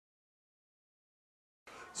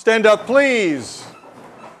Stand up, please.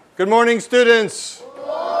 Good morning, students. Good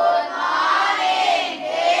morning,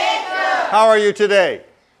 teacher. How are you today?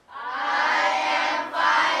 I am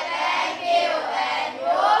fine, thank you. And you?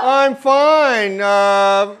 I'm fine.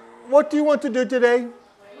 What do you want to do today?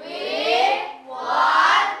 We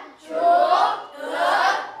want to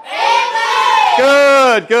learn English.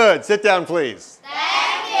 Good, good. Sit down, please.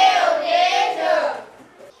 Thank you, teacher.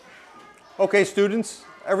 Okay, students,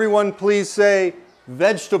 everyone please say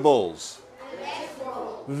vegetables.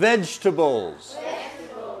 Vegetables.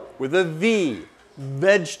 With a V.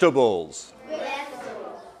 Vegetables.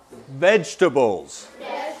 Vegetables.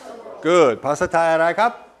 Good. ภาษาไทยอะไรครั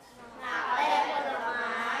บ?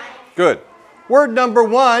 Good. Word number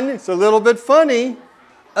one, it's a little bit funny.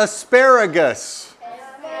 Asparagus.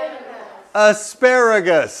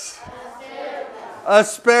 Asparagus.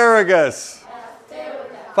 Asparagus.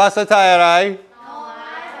 ภาษาไทยอะไร?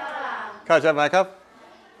 เข้าใจไหมครับ?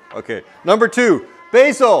 Okay. Number two,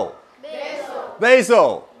 basil. Basil.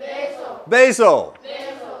 Basil.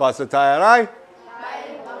 ภาษาไทยอะไร?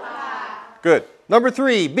 Good. Number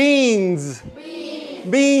three, beans.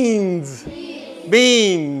 Beans.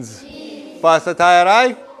 Beans. ภาษาไทยอะไร?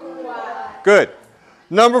 Good.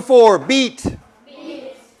 Number four, beet.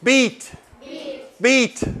 Beet.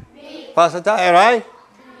 Beet. ภาษาไทยอะไร?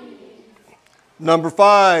 Number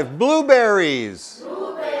five, blueberries.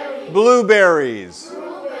 Blueberries.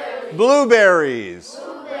 Blueberries.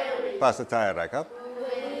 ภาษาไทยอะไรครับ?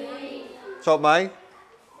 ชอบไหม?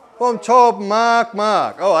 ผมชอบมา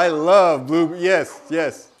ก Oh, I love blue. Yes,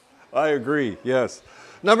 yes. I agree. Yes.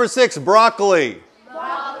 Number six, broccoli.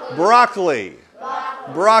 Broccoli.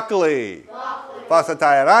 Broccoli. ภาษาไท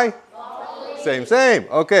ยอะไร? Same.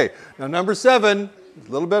 Okay. Now number seven, it's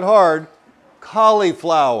a little bit hard.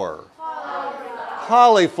 Cauliflower.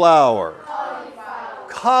 Cauliflower.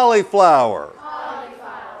 Cauliflower.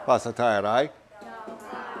 ภาษาไทยอะไร?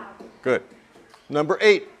 Good. Number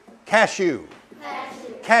eight, cashew.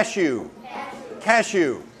 Cashew.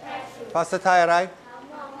 Cashew. ภาษาไทยอะไร?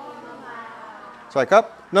 ใช่ครับ.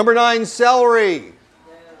 Number nine, celery.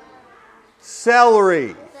 Celery.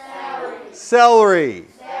 Celery.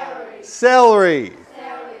 Celery.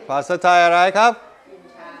 ภาษาไทยอะไรครับ?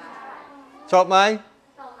 ชอบไหม?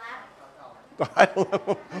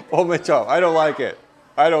 I don't like it.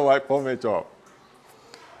 I don't like ผมไม่ชอบ.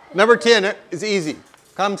 Number 10 is easy.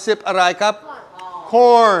 คำสิบอะไรครับ?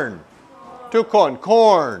 Corn. ทุกคน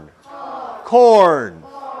corn. Corn.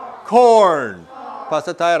 Corn. ภาษ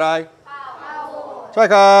าไทยอะไร? ใช่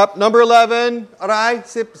ครับ. Number 11 อะไร?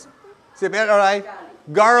 11อะไร?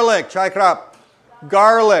 Garlic. ใช่ครับ.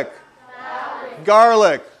 Garlic.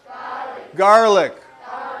 Garlic. Garlic.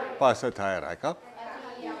 ภาษาไทยอะไรครับ?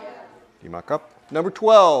 ดีมากครับ. Number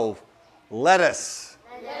 12, lettuce.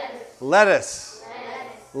 Lettuce.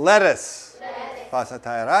 Lettuce. ภาษาไท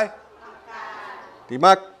ยอะไร? ดีม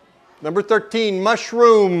าก. Number 13,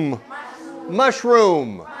 mushroom. Mushroom.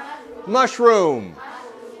 Mushroom.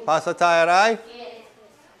 ภาษาไทยอะไร?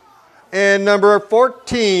 And number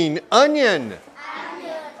 14, onion.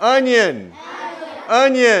 Onion.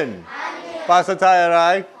 Onion. ภาษาไทยอะไร?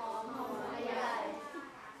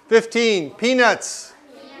 15, peanuts.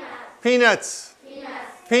 Peanuts.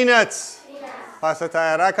 Peanuts. ภาษาไทย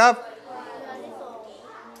อะไรครับ?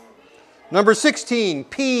 Number 16,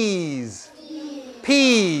 peas.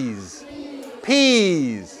 Peas.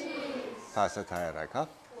 Peas. ภาษาไทยอะไรครับ?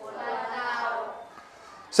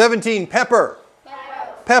 17, pepper.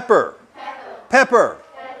 Pepper. Pepper.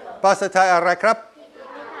 ภาษาไทยอะไรครับ?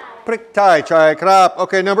 พริกไทยใช่ครับ.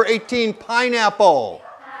 Okay, number 18, pineapple.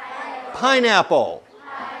 Pineapple.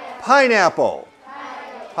 Pineapple.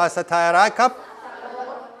 ภาษาไทยอะไรครับ?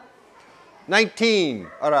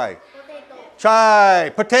 19, อะไร? ใช่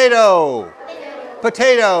potato.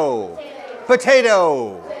 Potato. Potato.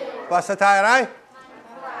 ภาษาไทยอะไร?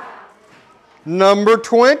 Number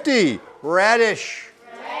 20, radish.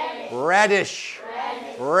 Radish.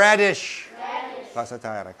 Radish. ภาษาไท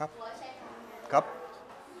ยอะไรครับ? ครับ?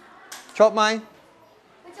 ชอบไหม?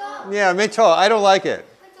 ไม่ชอบ. Yeah, ไม่ชอบ. I don't like it.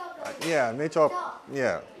 ไม่ชอบ. Yeah, ไม่ชอบ.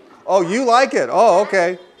 Yeah. Oh, you like it. Oh, okay.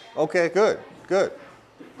 Okay, good. Good.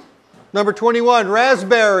 Number 21,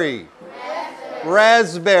 raspberry.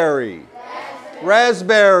 Raspberry.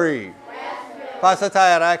 Raspberry. ภาษาไทย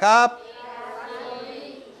อะไรครับ?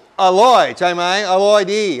 อร่อยใช่ไหม? อร่อย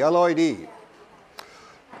ดี อร่อยดี.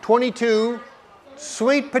 22,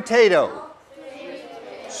 sweet potato.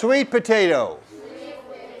 Sweet potato.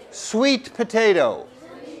 Sweet potato.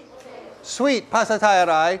 Sweet ภาษาไทยอะ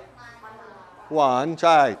ไร? หวานใ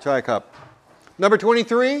ช่ครับ. Number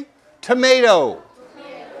 23, tomato.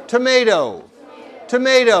 Tomato.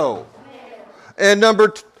 Tomato. And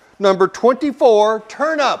number 24,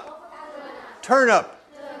 turnip. Turnip.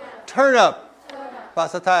 Turnip. ภา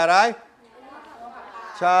ษาไทยอะไร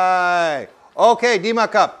ใช่ โอเค ดีมาก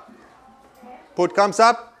ครับ พูดคำศั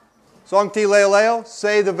พท์สองทีเร็วๆ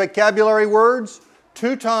say the vocabulary words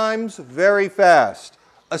 2 times very fast.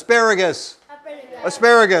 Asparagus.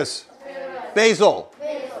 Asparagus. Basil.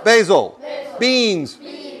 Basil. Beans.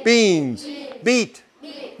 Beans. Beet.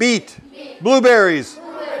 Beet. Blueberries.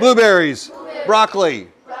 Blueberries. Broccoli.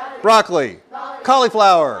 Broccoli.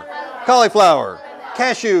 Cauliflower. Cauliflower.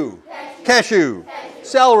 Cashew. Cashew.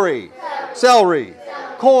 Celery. Celery.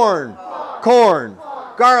 Corn. Corn.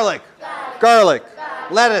 Garlic. Garlic.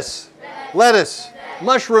 Lettuce. Lettuce.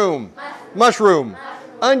 Mushroom. Mushroom.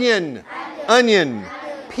 Onion. Onion.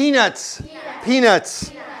 Peanuts.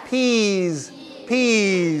 Peanuts. Peas.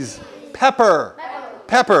 Peas. Pepper.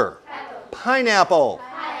 Pepper. Pineapple.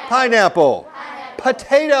 Pineapple.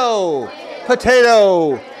 Potato.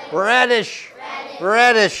 Potato. Radish.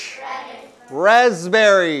 Radish.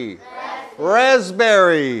 Raspberry.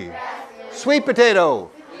 Raspberry. Sweet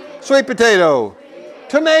potato. Sweet potato.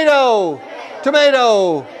 Tomato.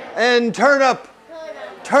 Tomato. And turnip.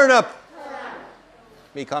 Turnip.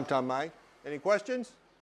 มีคำถามไหม Any questions?